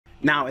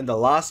Now, in the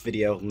last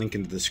video, link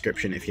in the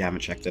description if you haven't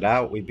checked it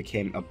out, we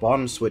became a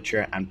bottom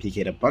switcher and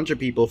PK'd a bunch of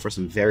people for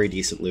some very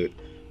decent loot.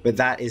 But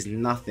that is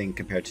nothing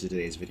compared to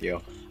today's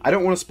video. I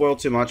don't want to spoil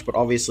too much, but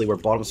obviously we're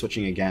bottom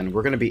switching again.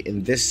 We're going to be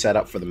in this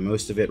setup for the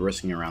most of it,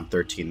 risking around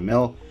 13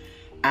 mil.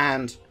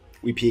 And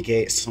we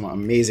PK some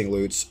amazing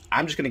loots.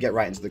 I'm just going to get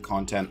right into the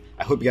content.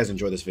 I hope you guys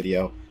enjoy this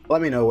video.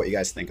 Let me know what you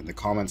guys think in the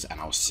comments,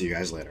 and I'll see you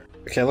guys later.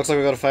 Okay, looks like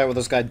we got a fight with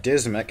this guy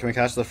Dismet. Can we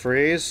catch the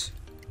freeze?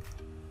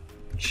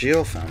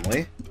 Geo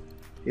family.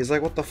 He's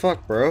like, what the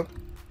fuck, bro?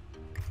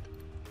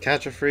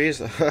 Catch a freeze?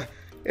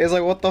 He's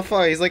like, what the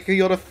fuck? He's like, he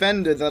got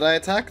offended that I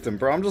attacked him,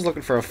 bro. I'm just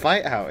looking for a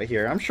fight out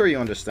here. I'm sure you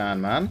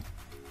understand, man.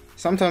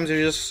 Sometimes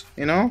you just,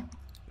 you know,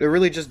 they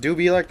really just do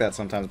be like that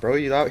sometimes, bro.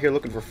 You out here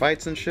looking for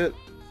fights and shit.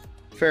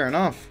 Fair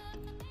enough.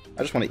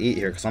 I just want to eat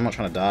here because I'm not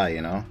trying to die,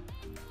 you know.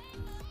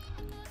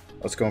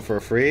 Let's go for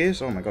a freeze.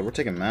 Oh my god, we're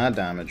taking mad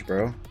damage,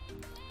 bro.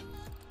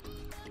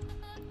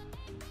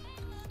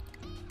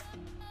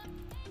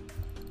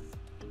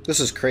 This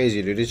is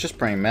crazy, dude. He's just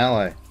praying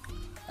melee.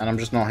 And I'm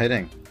just not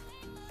hitting.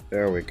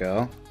 There we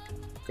go.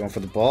 Going for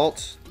the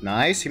bolt.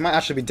 Nice. He might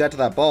actually be dead to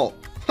that bolt.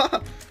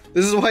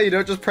 This is why you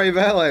don't just pray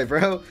melee,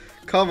 bro.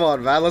 Come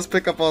on, man. Let's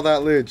pick up all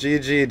that loot.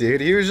 GG,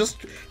 dude. He was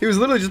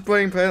literally just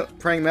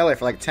praying melee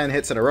for like 10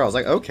 hits in a row. I was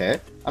like, okay.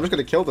 I'm just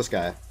gonna kill this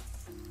guy.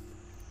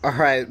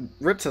 Alright.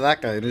 Rip to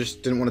that guy who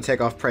just didn't want to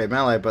take off pray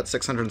melee, but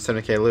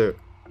 670k loot.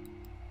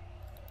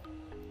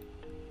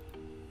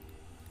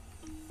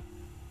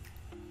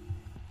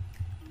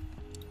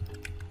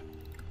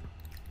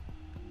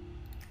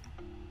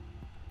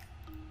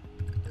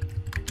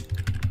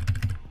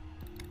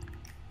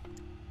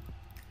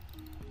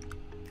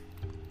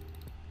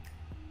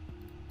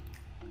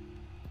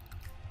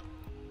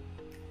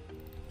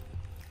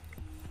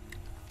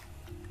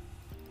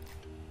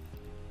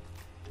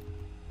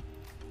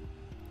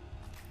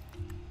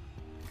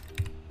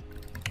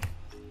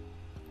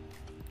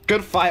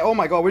 Good fight. Oh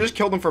my god, we just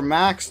killed him for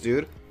max,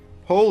 dude.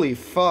 Holy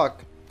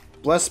fuck.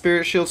 Blessed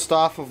Spirit Shield,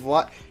 Staff of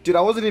Light. Dude,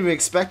 I wasn't even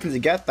expecting to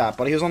get that,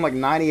 but he was on like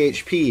 90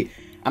 HP.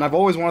 And I've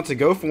always wanted to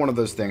go for one of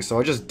those things, so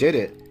I just did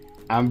it.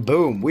 And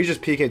boom, we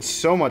just PK'd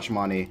so much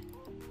money.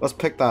 Let's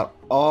pick that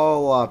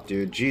all up,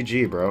 dude.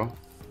 GG, bro.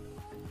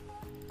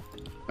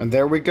 And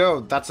there we go.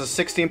 That's a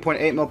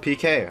 16.8 mil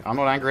PK. I'm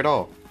not angry at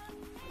all.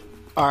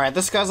 Alright,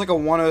 this guy's like a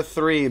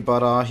 103,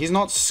 but he's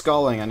not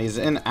sculling and he's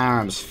in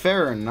arms.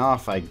 Fair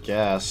enough, I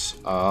guess.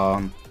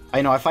 I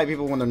know I fight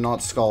people when they're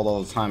not skulled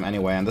all the time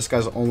anyway, and this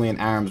guy's only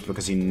in arms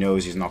because he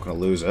knows he's not going to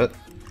lose it.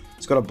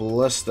 He's got a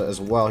ballista as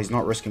well. He's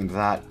not risking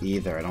that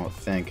either, I don't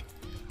think.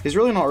 He's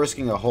really not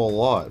risking a whole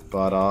lot,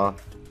 but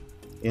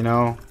you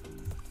know,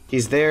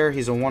 he's there,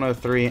 he's a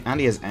 103,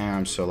 and he has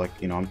arms, so like,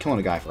 you know, I'm killing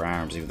a guy for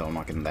arms even though I'm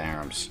not getting the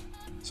arms.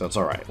 So it's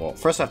alright. Well,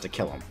 first I have to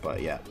kill him,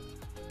 but yeah.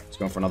 He's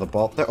going for another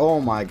bolt there.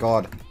 Oh my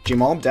god.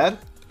 Gmom dead?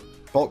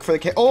 Bulk for the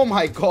K. Oh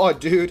my god,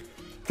 dude.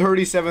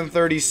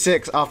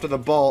 37-36 after the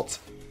bolt.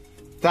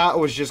 That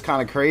was just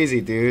kind of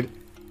crazy, dude.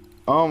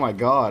 Oh my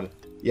god.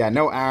 Yeah,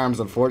 no arms,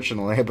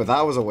 unfortunately, but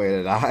that was a way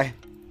to die.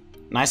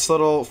 Nice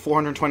little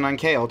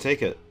 429k, I'll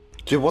take it.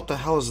 Dude, what the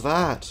hell is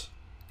that?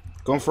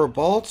 Going for a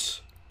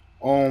bolt?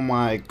 Oh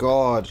my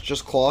god.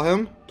 Just claw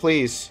him?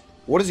 Please.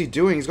 What is he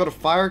doing? He's got a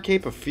fire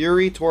cape, a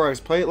fury,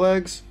 Torax plate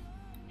legs.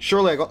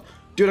 Surely I got...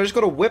 Dude, I just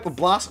got to whip a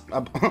blast...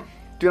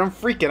 Dude, I'm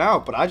freaking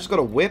out, but I just got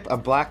to whip a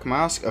black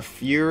mask, a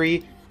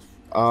fury.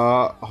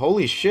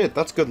 Holy shit,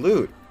 that's good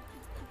loot.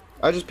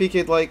 I just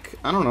PK'd like,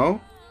 I don't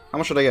know. How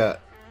much should I get?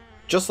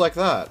 Just like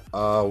that.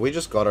 We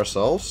just got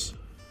ourselves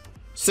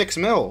 6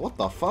 mil. What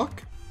the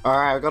fuck?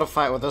 Alright, we got to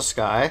fight with this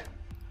guy.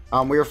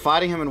 We were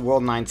fighting him in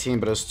World 19,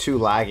 but it was too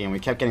laggy, and we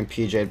kept getting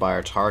PJ'd by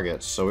our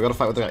targets. So we got to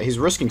fight with the guy. He's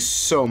risking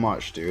so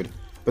much, dude.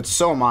 But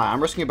so am I.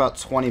 I'm risking about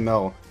 20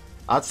 mil.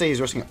 I'd say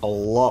he's risking a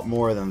lot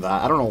more than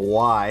that. I don't know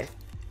why.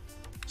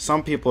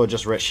 Some people are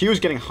just rich. He was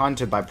getting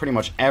hunted by pretty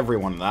much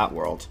everyone in that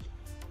world.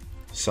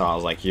 So I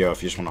was like, yo,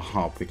 if you just want to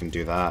hump, we can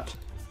do that.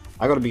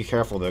 I gotta be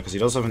careful though, because he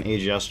does have an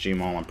AGS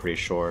Gmol, I'm pretty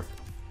sure.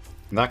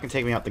 And that can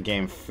take me out the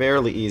game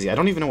fairly easy. I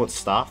don't even know what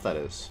staff that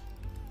is.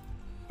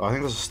 Oh, I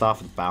think there's a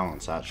staff with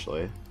balance,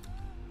 actually.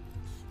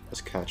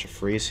 Let's catch a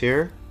freeze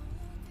here.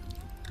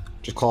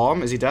 Just claw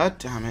him. Is he dead?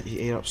 Damn it, he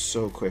ate up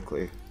so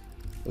quickly.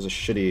 There's a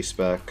shitty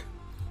spec.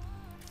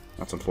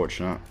 That's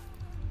unfortunate.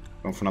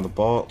 Going for another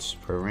bolt.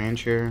 Per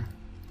range here.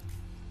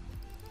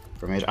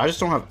 Per mage. I just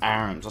don't have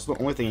arms. That's the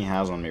only thing he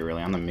has on me,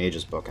 really. I'm the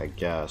mage's book, I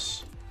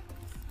guess.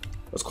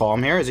 Let's call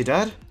him here. Is he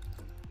dead?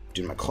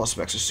 Dude, my claw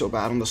specs are so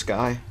bad on this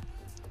guy.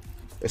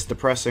 It's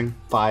depressing.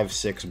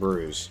 5-6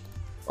 bruise.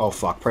 Oh,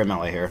 fuck. Pray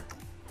melee here.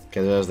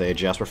 Okay, there's the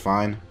AGS. We're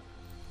fine.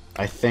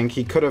 I think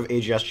he could have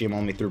AGS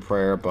GMO'd me through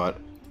prayer, but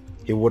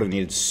he would have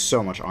needed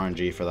so much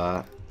RNG for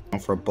that.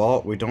 Going for a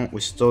bolt.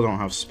 We still don't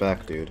have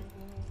spec, dude.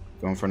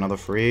 Going for another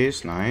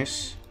freeze.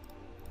 Nice.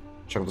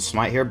 Check out the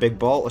smite here. Big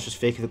bolt. Let's just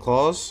fake the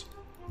claws.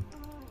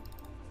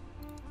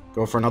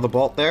 Going for another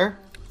bolt there.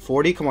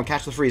 40. Come on,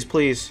 catch the freeze,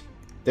 please.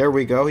 There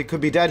we go. He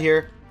could be dead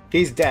here.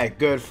 He's dead.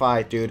 Good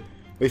fight, dude.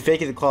 We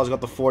faked the claws,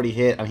 got the 40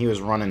 hit, and he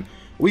was running.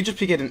 We just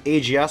get an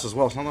AGS as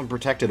well, so nothing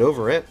protected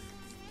over it.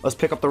 Let's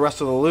pick up the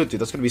rest of the loot,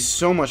 dude. That's gonna be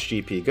so much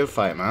GP. Good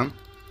fight, man.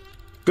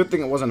 Good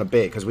thing it wasn't a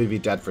bait, because we'd be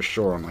dead for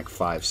sure on like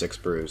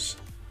 5-6 brews.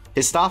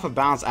 His Staff of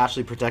Balance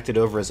actually protected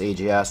over his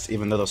AGS,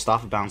 even though the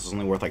Staff of Balance is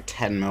only worth like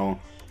 10 mil.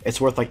 It's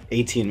worth like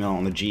 18 mil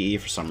on the GE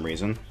for some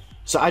reason.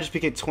 So I just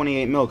PK'd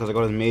 28 mil because I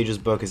got his Mage's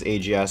Book, his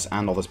AGS,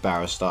 and all this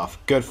Barrow stuff.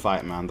 Good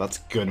fight, man. That's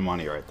good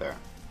money right there.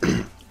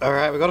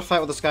 Alright, we got to fight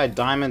with this guy.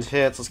 Diamond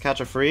hits. Let's catch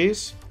a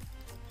freeze.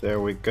 There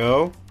we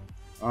go.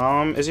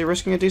 Is he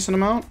risking a decent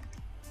amount?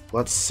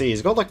 Let's see.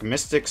 He's got like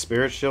Mystic,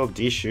 Spirit Shield,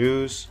 D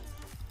shoes.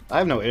 I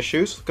have no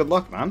issues. Good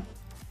luck, man.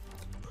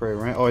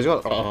 Oh, he's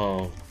got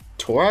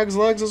Torag's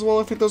legs as well,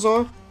 I think those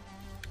are.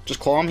 Just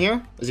claw him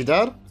here. Is he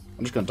dead?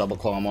 I'm just gonna double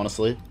claw him,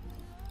 honestly.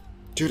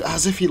 Dude,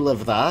 as if he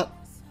lived that.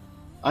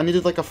 I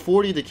needed like a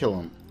 40 to kill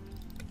him.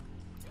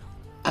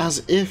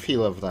 As if he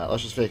lived that.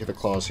 Let's just fake it the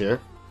claws here.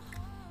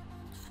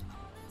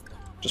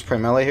 Just pray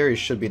melee here. He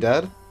should be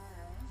dead.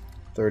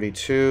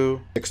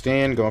 32.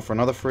 16. Going for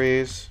another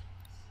freeze.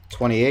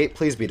 28.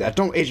 Please be dead.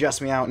 Don't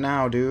AGS me out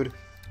now, dude.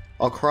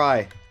 I'll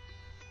cry.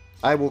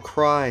 I will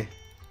cry.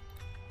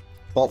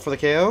 Bolt for the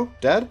KO.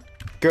 Dead?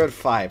 Good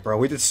fight, bro.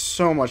 We did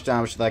so much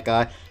damage to that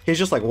guy. He's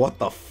just like, what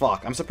the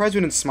fuck? I'm surprised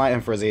we didn't smite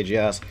him for his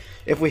AGS.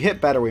 If we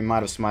hit better, we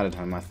might have smited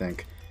him, I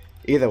think.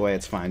 Either way,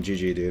 it's fine.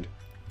 GG, dude.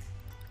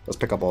 Let's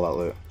pick up all that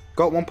loot.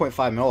 Got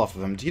 1.5 mil off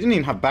of him. He didn't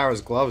even have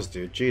Barrow's gloves,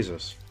 dude.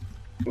 Jesus.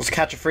 Let's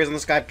catch a freeze on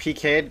this guy.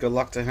 PK'd. Good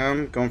luck to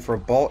him. Going for a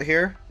bolt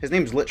here. His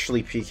name's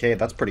literally PK'd.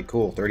 That's pretty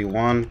cool.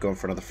 31. Going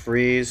for another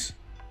freeze.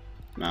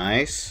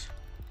 Nice.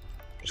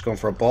 Just going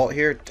for a bolt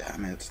here.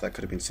 Damn it. That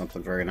could have been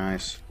something very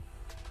nice.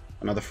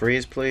 Another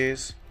freeze,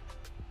 please.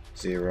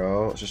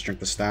 0. Let's just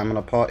drink the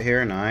stamina pot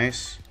here.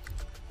 Nice.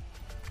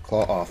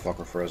 Claw. Oh, fuck,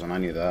 we're frozen. I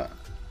knew that.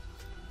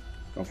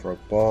 Going for a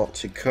bolt.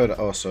 He could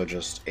also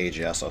just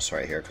AGS us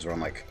right here because we're on,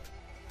 like,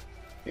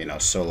 you know,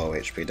 so low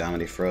HP. Damn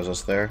it, he froze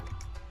us there.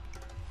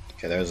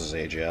 Okay, there's his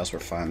AGS. We're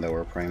fine though.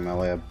 We're praying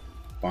melee a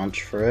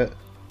bunch for it.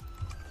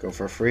 Go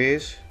for a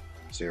freeze.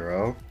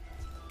 0.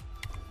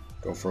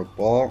 Go for a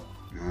bolt.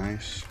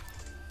 Nice.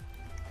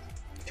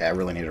 Okay, I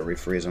really need to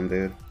refreeze him,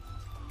 dude.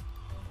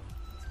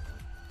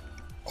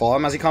 Claw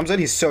him as he comes in.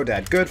 He's so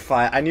dead. Good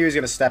fight. I knew he was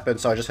going to step in,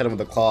 so I just hit him with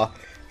the claw.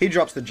 He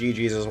drops the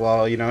GGs as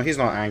well. You know, he's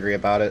not angry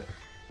about it.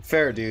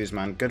 Fair dues,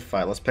 man. Good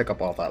fight. Let's pick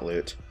up all that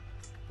loot.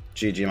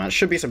 GG, man.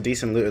 Should be some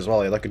decent loot as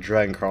well. Like a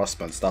dragon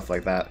crossbow and stuff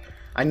like that.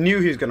 I knew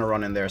he was going to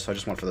run in there, so I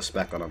just went for the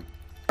spec on him.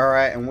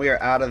 Alright, and we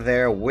are out of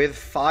there with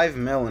 5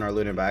 mil in our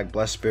looting bag.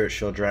 Blessed Spirit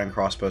Shield, dragon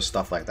crossbow,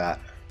 stuff like that.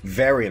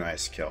 Very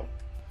nice kill.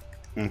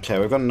 Okay,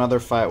 we've got another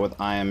fight with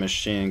Iron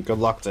Machine. Good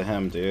luck to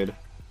him, dude.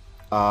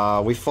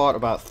 We fought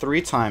about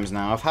 3 times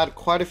now. I've had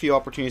quite a few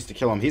opportunities to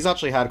kill him. He's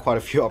actually had quite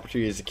a few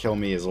opportunities to kill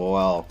me as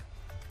well.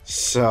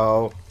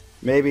 So,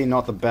 maybe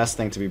not the best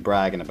thing to be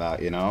bragging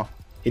about, you know?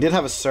 He did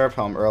have a Serp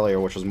Helm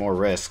earlier, which was more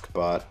risk,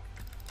 but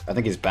I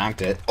think he's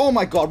banked it. Oh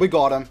my god, we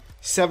got him!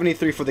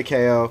 73 for the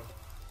KO.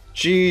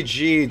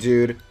 GG,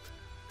 dude.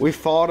 We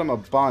fought him a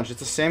bunch. It's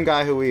the same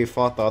guy who we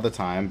fought the other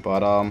time,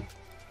 but,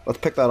 let's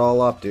pick that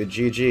all up, dude.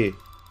 GG.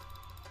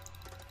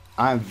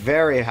 I'm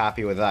very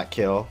happy with that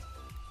kill.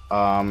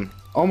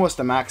 Almost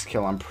a max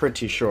kill, I'm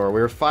pretty sure.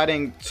 We were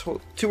fighting 2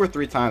 or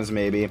 3 times,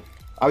 maybe.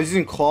 I was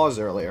using claws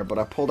earlier, but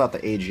I pulled out the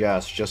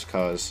AGS just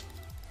because,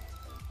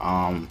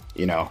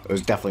 you know, it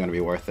was definitely going to be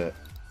worth it.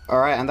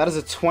 Alright, and that is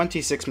a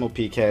 26 mil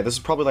PK. This is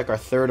probably like our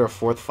 3rd or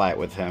 4th fight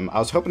with him. I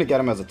was hoping to get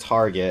him as a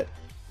target.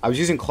 I was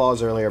using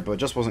claws earlier, but it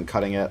just wasn't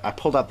cutting it. I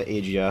pulled out the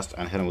AGS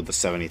and hit him with the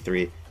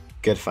 73.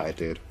 Good fight,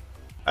 dude.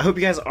 I hope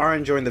you guys are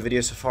enjoying the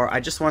video so far. I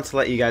just want to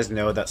let you guys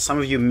know that some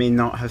of you may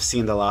not have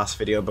seen the last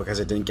video because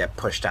it didn't get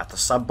pushed out the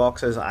sub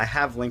boxes. I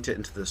have linked it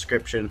into the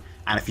description,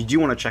 and if you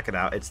do want to check it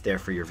out, it's there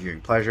for your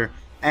viewing pleasure.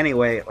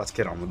 Anyway, let's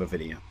get on with the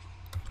video.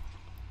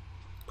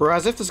 Bro,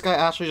 as if this guy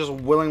actually just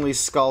willingly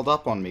skulled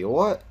up on me.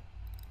 What?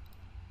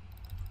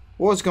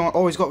 What's going on?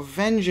 Oh, he's got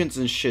vengeance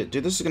and shit.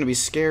 Dude, this is going to be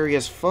scary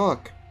as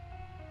fuck.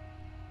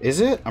 Is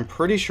it? I'm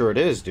pretty sure it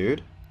is,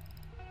 dude.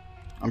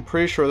 I'm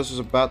pretty sure this is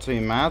about to be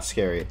mad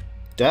scary.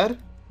 Dead?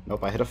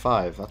 Nope, I hit a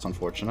 5. That's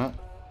unfortunate.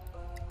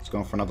 Let's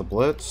go for another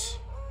blitz.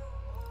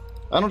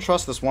 I don't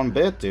trust this one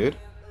bit, dude.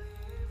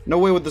 No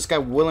way would this guy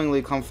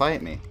willingly come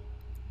fight me.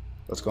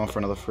 Let's go for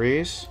another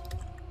freeze.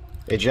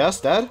 Hey, Jess,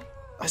 dead?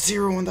 A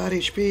 0 on that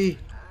HP.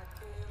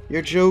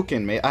 You're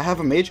joking, mate. I have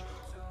a mage.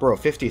 Bro,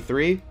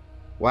 53.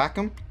 Whack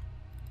him.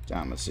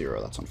 Damn, it's 0.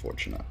 That's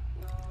unfortunate.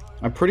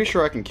 I'm pretty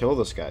sure I can kill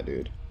this guy,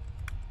 dude.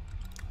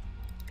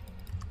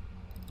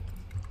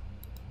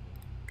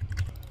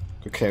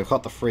 Okay, we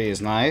caught the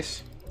freeze.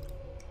 Nice.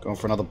 Going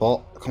for another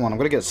bolt. Come on, I'm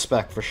gonna get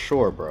spec for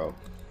sure, bro.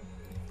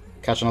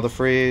 Catch another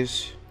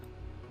freeze.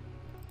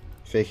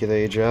 Fakey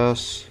the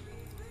AGS.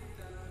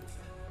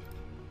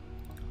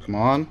 Come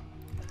on.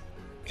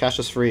 Catch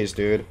this freeze,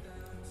 dude.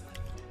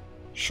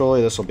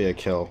 Surely this will be a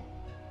kill.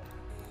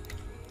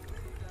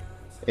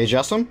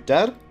 AGS him?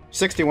 Dead?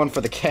 61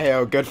 for the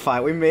KO. Good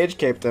fight. We mage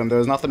caped him. There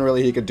was nothing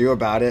really he could do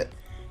about it.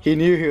 He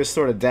knew he was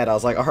sort of dead. I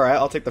was like, alright,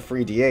 I'll take the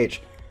free DH.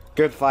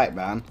 Good fight,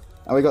 man.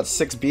 And we got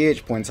 6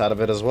 BH points out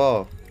of it as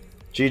well.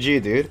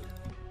 GG, dude.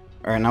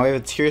 Alright, now we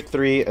have a tier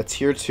 3, a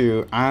tier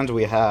 2, and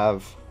we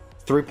have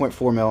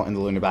 3.4 mil in the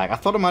lunar bag. I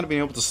thought I might have been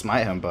able to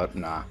smite him, but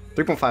nah.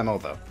 3.5 mil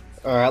though.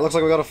 Alright, looks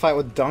like we got a fight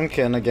with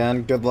Duncan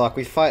again. Good luck.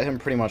 We fight him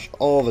pretty much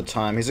all the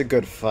time. He's a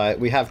good fight.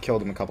 We have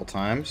killed him a couple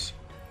times.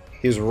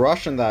 He was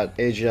rushing that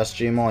AGS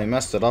Gmaul. He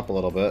messed it up a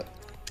little bit.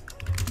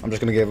 I'm just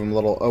gonna give him a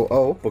little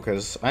oh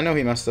because I know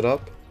he messed it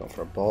up. Going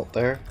for a bolt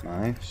there.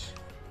 Nice.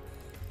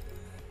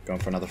 Going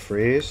for another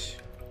freeze.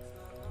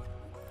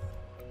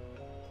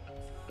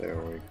 There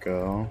we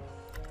go.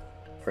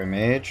 Pray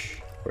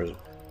mage. Where's...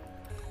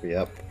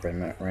 Yep,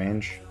 pray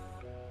range.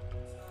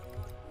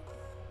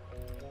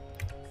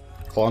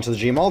 Claw into the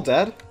Gmaul,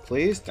 dead.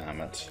 Please,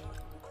 damn it.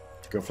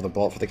 Go for the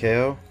bolt for the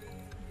KO.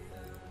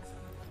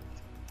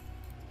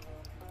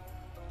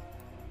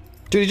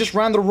 Dude, he just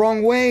ran the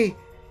wrong way!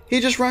 He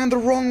just ran the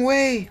wrong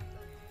way!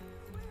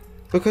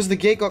 Because the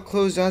gate got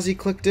closed as he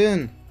clicked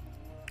in.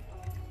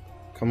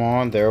 Come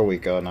on, there we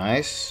go,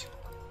 nice.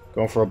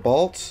 Going for a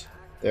bolt.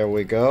 There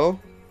we go.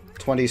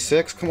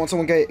 26. Come on,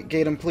 someone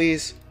gate him,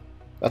 please.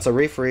 That's a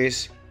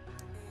refreeze.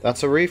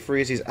 That's a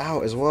refreeze. He's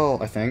out as well,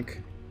 I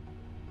think.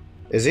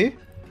 Is he?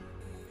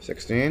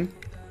 16.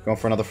 Going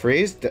for another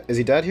freeze. Is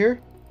he dead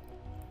here?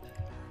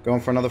 Going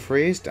for another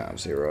freeze. Damn,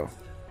 0.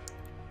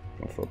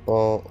 Going for a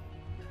ball.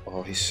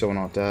 Oh, he's so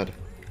not dead.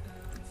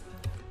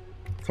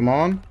 Come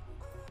on.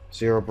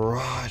 0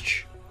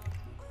 barrage.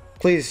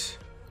 Please.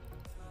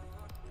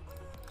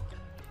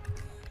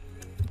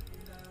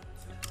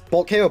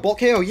 Bolt KO. Bolt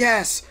KO.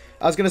 Yes!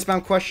 I was gonna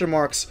spam question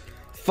marks.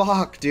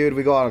 Fuck, dude.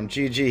 We got him.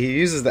 GG. He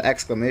uses the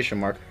exclamation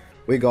mark.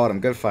 We got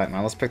him. Good fight,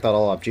 man. Let's pick that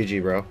all up.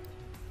 GG, bro.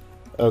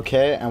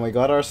 Okay, and we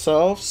got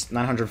ourselves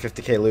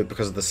 950k loot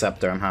because of the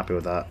scepter. I'm happy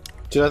with that.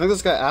 Dude, I think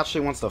this guy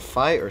actually wants to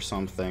fight or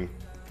something.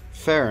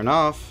 Fair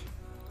enough.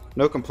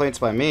 No complaints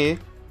by me.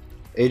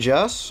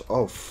 AGS?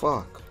 Oh,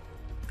 fuck.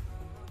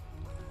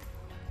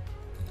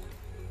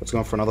 Let's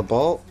go for another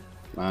bolt.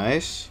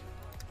 Nice.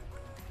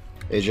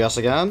 AGS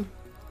again.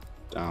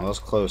 Damn, that was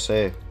close,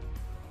 hey.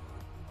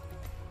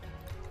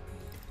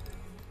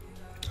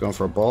 Let's go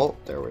for a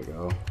bolt. There we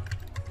go.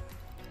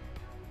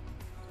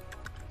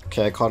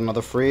 Okay, I caught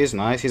another freeze.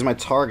 Nice. He's my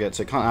target,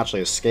 so he can't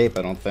actually escape,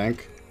 I don't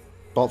think.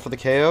 Bolt for the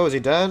KO. Is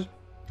he dead?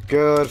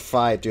 Good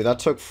fight, dude. That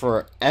took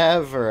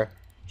forever.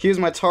 He was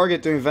my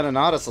target doing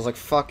Venenatus. I was like,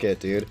 fuck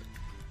it, dude.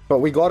 But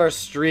we got our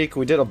streak.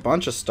 We did a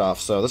bunch of stuff,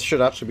 so this should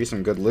actually be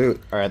some good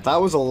loot. Alright, that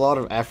was a lot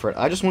of effort.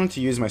 I just wanted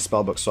to use my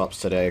spellbook swaps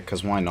today,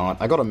 because why not?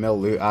 I got a mil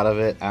loot out of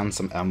it, and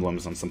some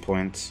emblems and some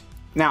points.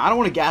 Now, I don't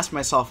want to gas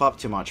myself up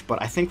too much, but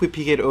I think we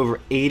PK'd over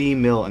 80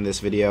 mil in this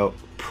video.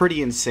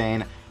 Pretty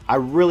insane. I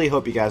really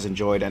hope you guys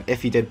enjoyed, and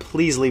if you did,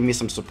 please leave me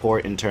some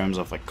support in terms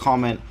of like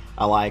comment,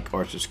 a like,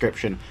 or a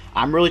subscription.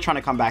 I'm really trying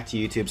to come back to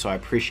YouTube, so I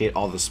appreciate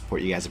all the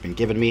support you guys have been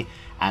giving me.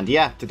 And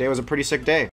yeah, today was a pretty sick day.